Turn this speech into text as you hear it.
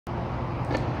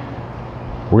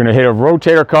We're gonna hit a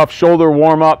rotator cuff shoulder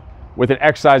warm up with an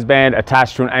exercise band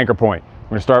attached to an anchor point. We're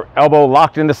gonna start elbow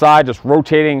locked in the side, just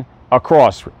rotating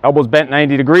across. Elbows bent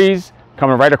 90 degrees,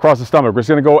 coming right across the stomach. We're just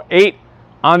gonna go 8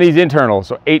 on these internals,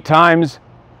 so 8 times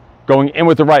going in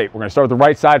with the right. We're gonna start with the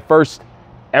right side first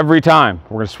every time.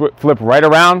 We're gonna flip right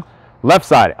around, left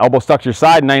side, elbow stuck to your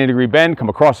side, 90-degree bend, come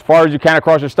across as far as you can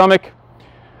across your stomach.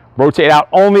 Rotate out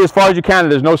only as far as you can,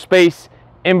 and there's no space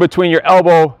in between your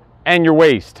elbow and your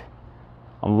waist.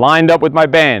 I'm lined up with my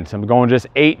band, so I'm going just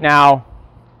 8 now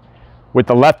with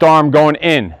the left arm going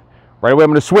in. Right away,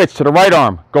 I'm gonna switch to the right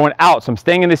arm, going out. So I'm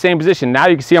staying in the same position. Now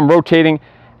you can see I'm rotating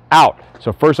out.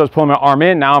 So first I was pulling my arm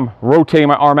in, now I'm rotating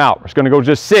my arm out. We're just gonna go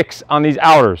just 6 on these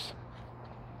outers.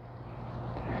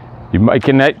 You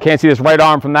can't see this right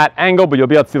arm from that angle, but you'll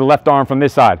be able to see the left arm from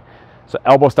this side. So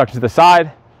elbow stuck to the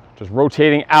side, just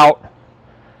rotating out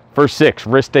for 6.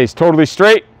 Wrist stays totally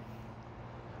straight.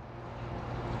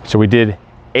 So we did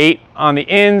 8 on the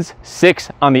ins, 6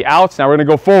 on the outs. Now we're gonna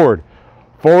go forward.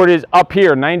 Forward is up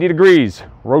here, 90 degrees,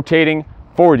 rotating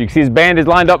forward. You can see his band is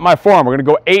lined up in my forearm. We're gonna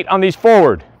go 8 on these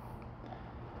forward.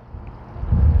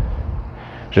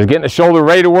 Just getting the shoulder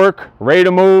ready to work, ready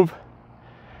to move.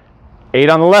 8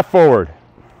 on the left forward.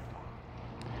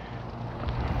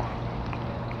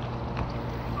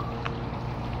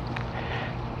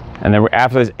 And then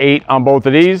after this 8 on both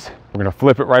of these, we're gonna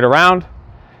flip it right around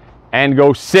and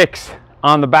go 6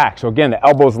 on the back. So again, the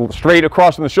elbows straight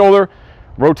across from the shoulder,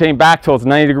 rotating back till it's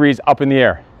 90 degrees up in the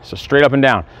air. So straight up and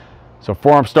down. So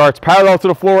forearm starts parallel to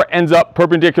the floor, ends up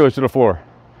perpendicular to the floor.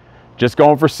 Just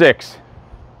going for 6.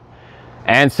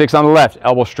 And 6 on the left.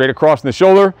 Elbow straight across from the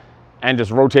shoulder and just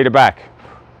rotate it back.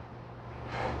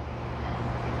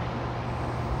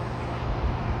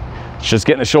 Just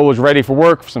getting the shoulders ready for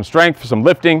work, for some strength, for some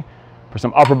lifting, for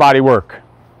some upper body work.